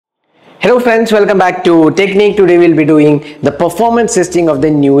Hello friends, welcome back to Technique. Today we'll be doing the performance testing of the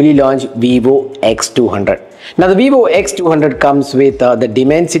newly launched Vivo X200. Now the Vivo X200 comes with the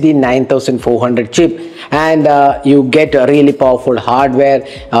Dimensity 9400 chip, and you get a really powerful hardware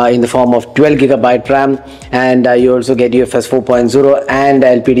in the form of 12GB RAM, and you also get UFS 4.0 and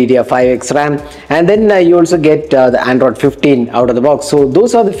LPDDR5X RAM, and then you also get the Android 15 out of the box. So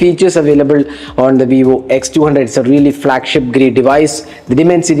those are the features available on the Vivo X200. It's a really flagship grade device. The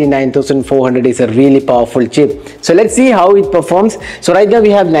Dimensity 9400 is a really powerful chip. So let's see how it performs. So right now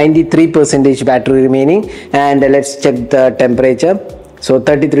we have 93% battery remaining, and let's check the temperature. So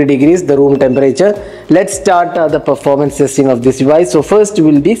 33 degrees, the room temperature. Let's start the performance testing of this device. So first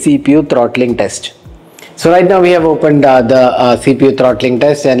will be CPU throttling test. So right now we have opened the CPU throttling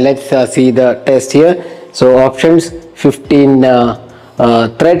test, and let's see the test here. So options, 15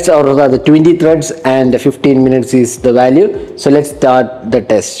 threads, or rather 20 threads, and 15 minutes is the value. So let's start the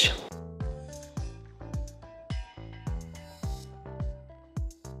test.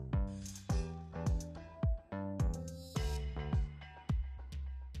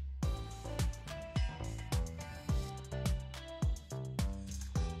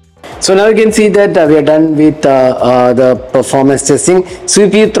 So now you can see that we are done with the performance testing.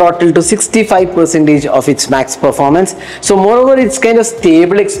 CPU throttled to 65% of its max performance. So moreover, it's kind of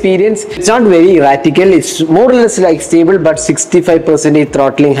stable experience. It's not very erratical. It's more or less like stable, but 65%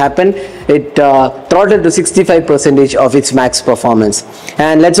 throttling happened. It throttled to 65% of its max performance.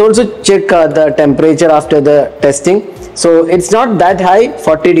 And let's also check the temperature after the testing. So it's not that high,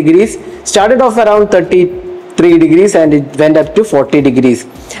 40 degrees. Started off around 33 degrees and it went up to 40 degrees,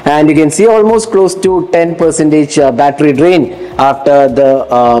 and you can see almost close to 10% battery drain after the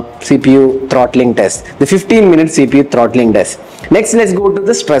CPU throttling test, the 15-minute CPU throttling test. Next, let's go to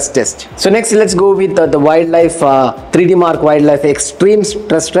the stress test. So next, let's go with the Wildlife 3D Mark Wildlife Extreme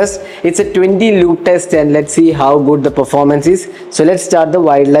Stress Test. It's a 20 loop test, and let's see how good the performance is. So let's start the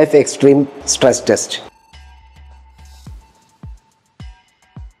Wildlife Extreme Stress Test.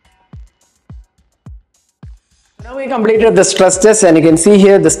 Now we completed the stress test, and you can see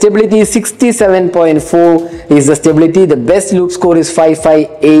here the stability is 67.4 is the stability. The best loop score is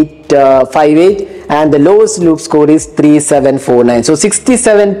 55858, and the lowest loop score is 3749. So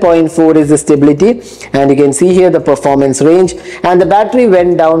 67.4 is the stability, and you can see here the performance range, and the battery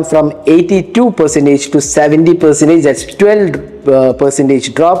went down from 82% to 70%. That's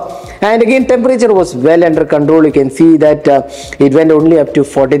 12% drop. And again, temperature was well under control. You can see that it went only up to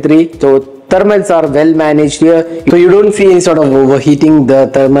 43. So thermals are well managed here, so you don't see any sort of overheating. The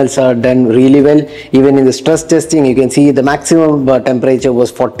thermals are done really well. Even in the stress testing, you can see the maximum temperature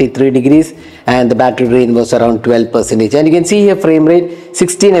was 43 degrees, and the battery drain was around 12%. And you can see here frame rate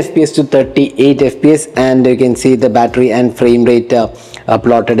 16 fps to 38 fps, and you can see the battery and frame rate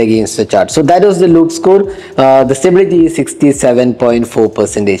plotted against the chart. So that was the loop score. The stability is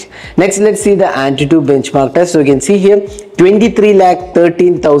 67.4%. Next, let's see the AnTuTu benchmark test. So you can see here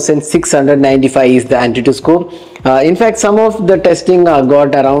 23,13,695 is the AnTuTu score. In fact, some of the testing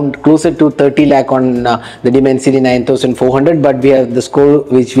got around closer to 30 lakh on the Dimensity 9400, but we have the score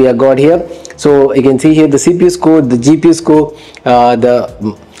which we have got here. So you can see here the CPU score, the GPU score, the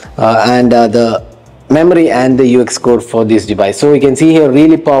memory and the UX score for this device. So you can see here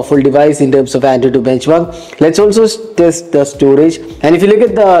really powerful device in terms of AnTuTu benchmark. Let's also test the storage, and if you look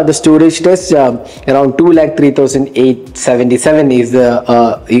at the storage test, around 2,03,877 is the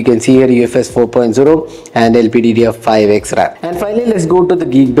you can see here UFS 4.0 and LPDDR5X RAM. And finally, let's go to the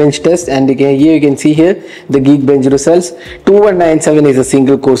GeekBench test, and again here you can see here the GeekBench results. 2197 is a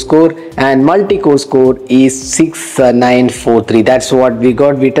single core score, and multi-core score is 6943. That's what we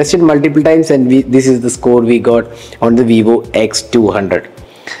got. We tested multiple times, and this is the score we got on the Vivo X200.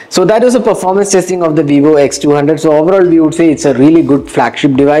 So that was a performance testing of the Vivo X200. So overall, we would say it's a really good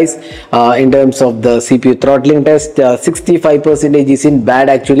flagship device in terms of the CPU throttling test. 65% isn't bad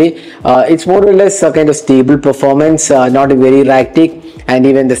actually. It's more or less a kind of stable performance, not very erratic, and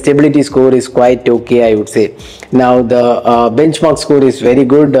even the stability score is quite okay, I would say. Now the benchmark score is very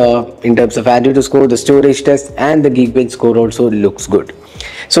good in terms of AnTuTu score, the storage test, and the Geekbench score also looks good.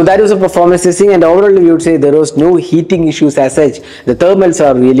 So that was a performance testing, and overall we would say there was no heating issues as such. The thermals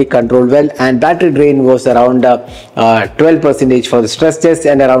are really controlled well, and battery drain was around 12% for the stress test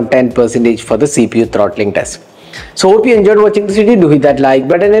and around 10% for the CPU throttling test. So hope you enjoyed watching this video. Do hit that like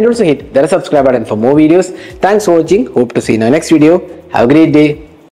button and also hit the subscribe button for more videos. Thanks for watching. Hope to see you in our next video. Have a great day.